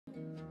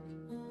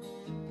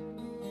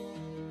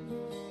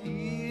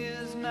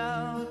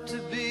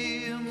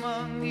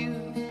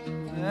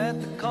at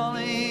the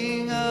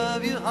calling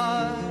of your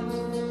heart.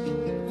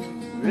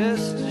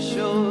 Rest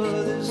assured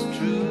this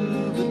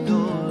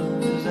troubadour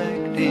is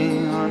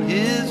acting on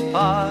his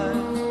part.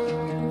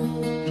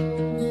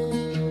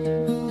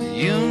 The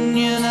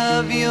union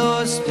of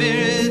your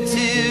spirits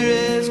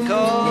here has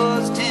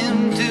caused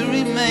him to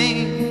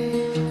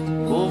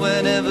remain. For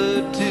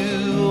whenever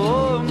two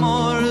or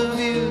more of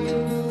you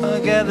are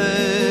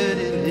gathered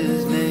in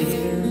his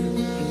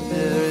name,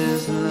 there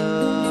is love.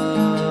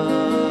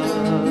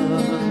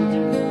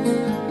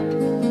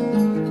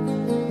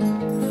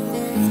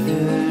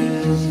 There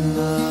is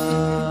love.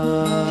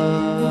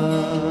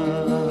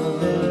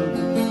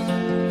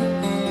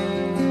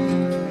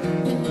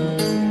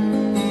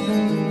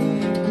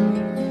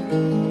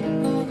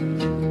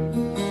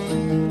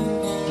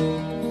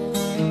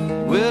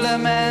 Will a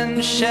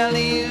man shall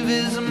leave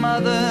his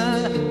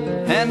mother,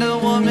 and a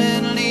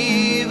woman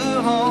leave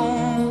her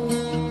home?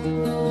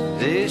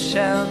 They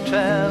shall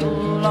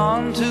travel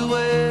on to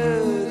where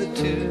the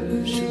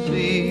two should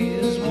be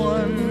as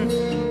one.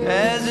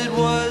 As it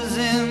was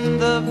in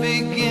the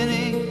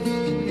beginning,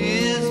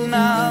 is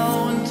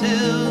now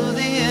until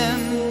the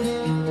end.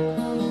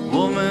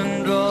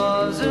 Woman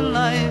draws her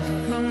life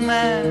from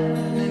man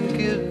and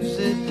gives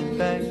it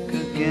back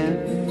again,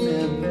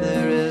 and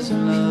there is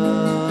love.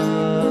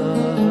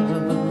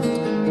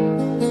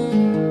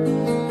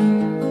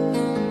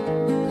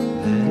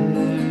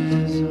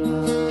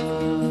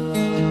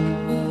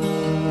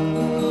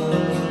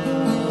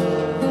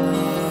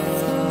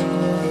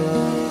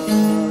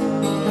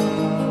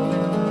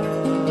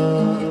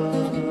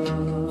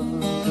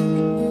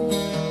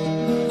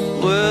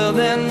 Well,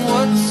 then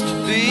what's to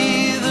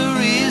be the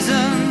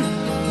reason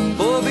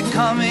for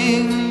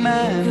becoming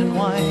man and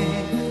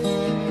wife?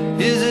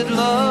 Is it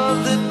love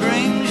that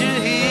brings you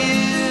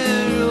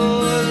here,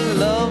 or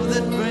love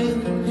that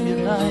brings you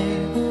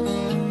life?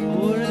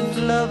 Or if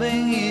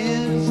loving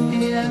is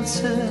the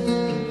answer,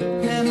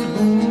 then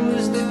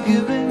who's the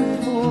giving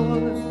for?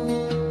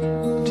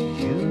 Do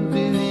you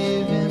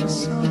believe in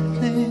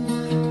something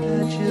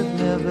that you've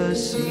never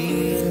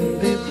seen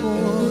before?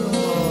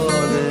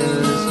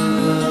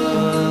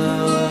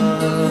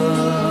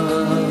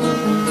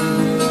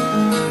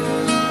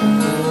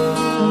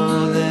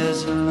 Oh,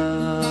 there's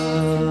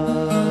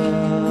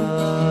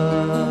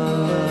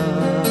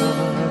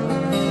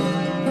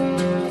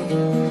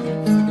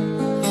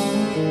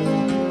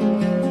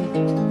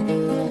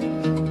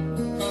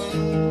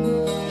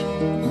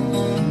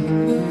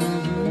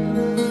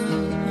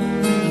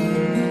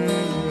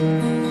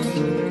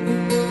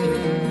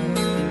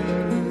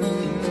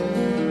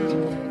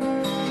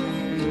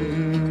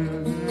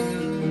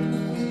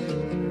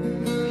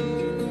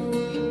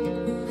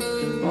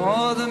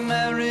oh, the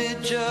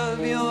marriage of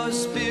your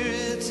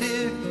spirits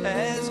here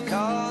has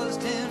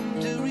caused him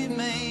to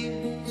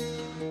remain.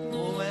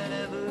 For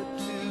whenever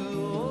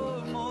two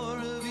or more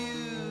of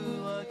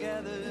you are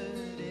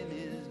gathered in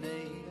his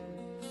name.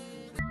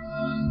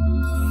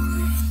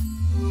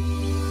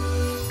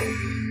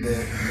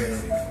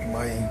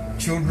 My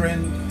children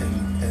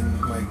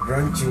and my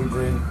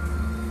grandchildren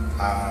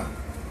are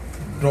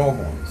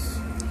Dormons,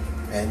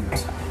 and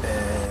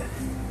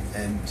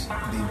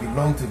they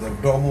belong to the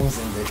Dormons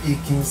and the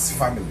Akins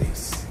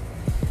families,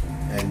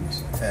 and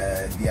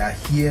they are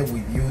here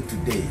with you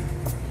today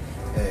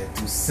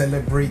to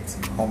celebrate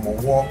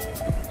Homowo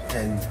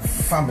and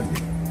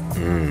family.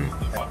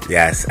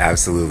 Yes,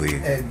 absolutely.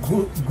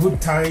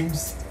 Good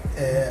times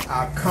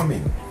are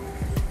coming,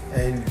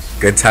 and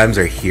good times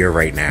are here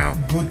right now.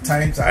 Good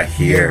times are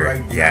here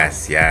right now.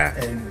 Yes, yeah.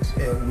 And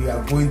we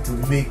are going to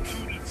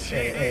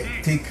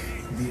take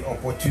the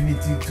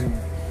opportunity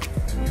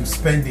to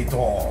spend it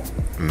all.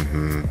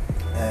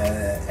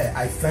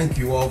 I thank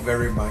you all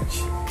very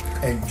much.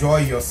 Enjoy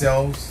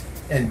yourselves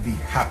and be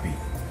happy.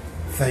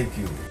 Thank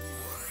you.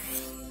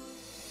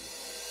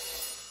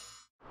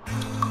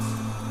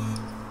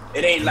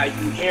 It ain't like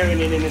you hearing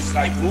it and it's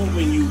like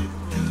moving you.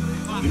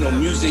 You know,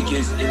 music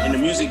is, and the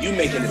music you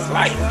making is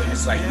life.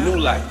 It's like new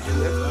life.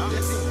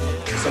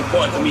 It's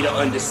important for me to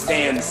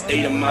understand the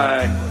state of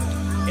mind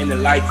and the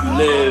life you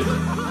live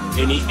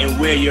and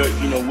where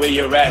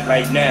you're at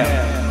right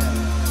now.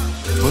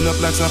 Pull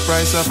up like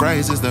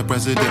surprise is the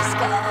president.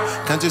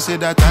 Can't you see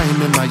that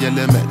I'm in my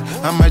element?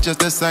 I might just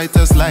decide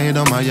to slide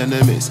on my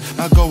enemies.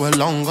 I go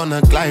along on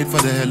a glide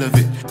for the hell of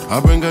it. I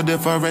bring a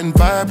different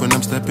vibe when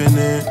I'm stepping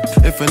in.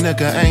 If a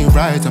nigga ain't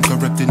right, I'm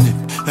correcting it.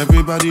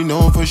 Everybody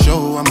know for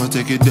sure I'ma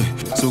take it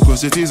there. So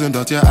cross your T's and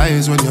dot your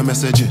I's when you're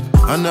messaging.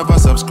 I never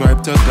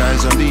subscribe to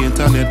guys on the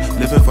internet,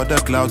 living for the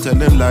cloud,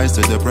 telling lies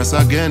to the press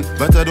again.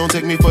 But I don't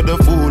take me for the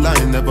fool, I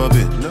ain't never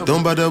been.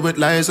 Don't bother with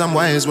lies, I'm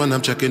wise when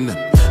I'm checking them.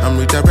 I'm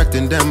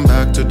redirecting them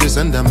back to the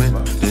sender, man.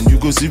 Then you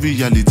go see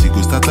reality,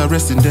 go start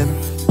arresting them.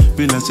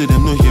 Be like say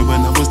them no hear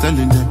when I was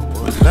telling them.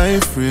 But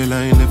life real,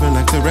 I ain't living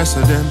like the rest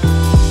of them.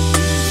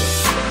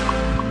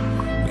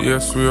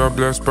 Yes, we are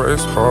blessed, but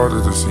it's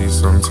harder to see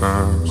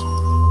sometimes.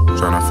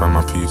 Trying to find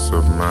my peace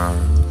of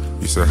mind.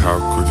 You said, how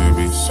could you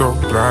be so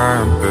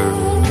blind, baby?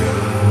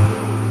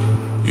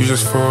 You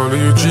just follow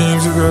your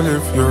dreams, you gotta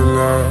live your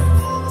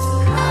life.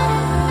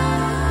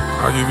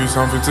 I'll give you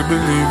something to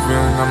believe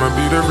in. I'ma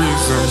be the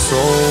reason. So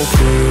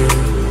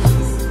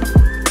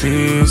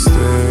please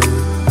stay.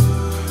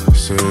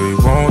 Say you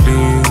won't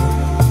leave.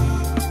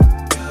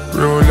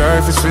 Real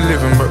life is for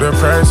living, but the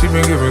price you've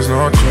been given's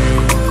not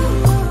cheap.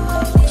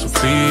 So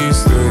please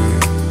stay.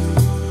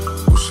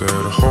 We'll share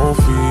the whole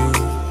fee,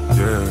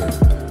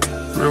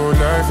 yeah. Real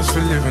life is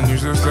for living.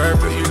 Use this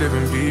life that you live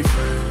and be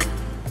free.